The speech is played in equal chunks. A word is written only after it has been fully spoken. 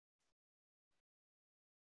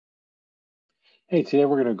Hey, today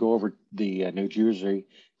we're going to go over the New Jersey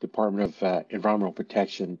Department of Environmental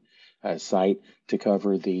Protection site to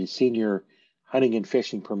cover the senior hunting and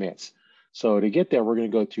fishing permits. So to get there, we're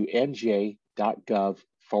going to go to nj.gov/DEP.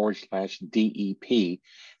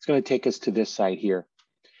 It's going to take us to this site here.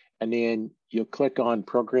 And then you'll click on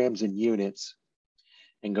Programs and Units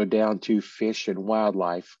and go down to Fish and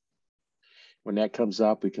Wildlife. When that comes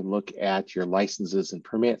up, we can look at your licenses and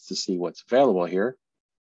permits to see what's available here.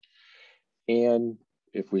 And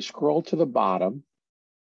if we scroll to the bottom,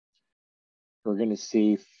 we're going to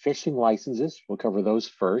see fishing licenses. We'll cover those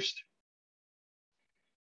first.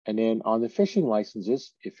 And then on the fishing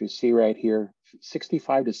licenses, if you see right here,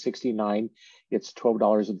 65 to 69, it's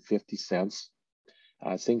 $12.50.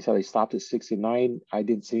 Seeing how they stopped at 69, I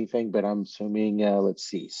didn't see anything, but I'm assuming, let's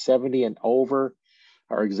see, 70 and over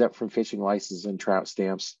are exempt from fishing license and trout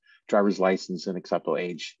stamps. Driver's license and acceptable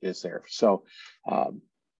age is there. So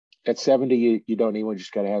at 70, you don't need one,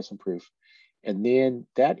 just got to have some proof. And then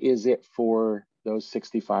that is it for those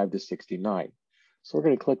 65 to 69. So we're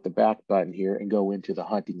going to click the back button here and go into the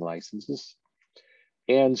hunting licenses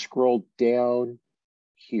and scroll down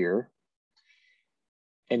here.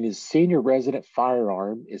 And his senior resident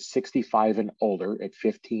firearm is 65 and older at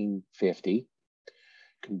 $15.50.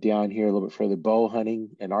 Come down here a little bit further, bow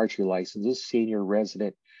hunting and archery licenses. Senior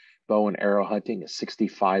resident bow and arrow hunting is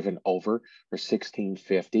 65 and over for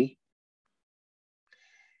 $16.50.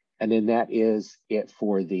 And then that is it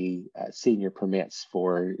for the senior permits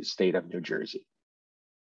for state of New Jersey.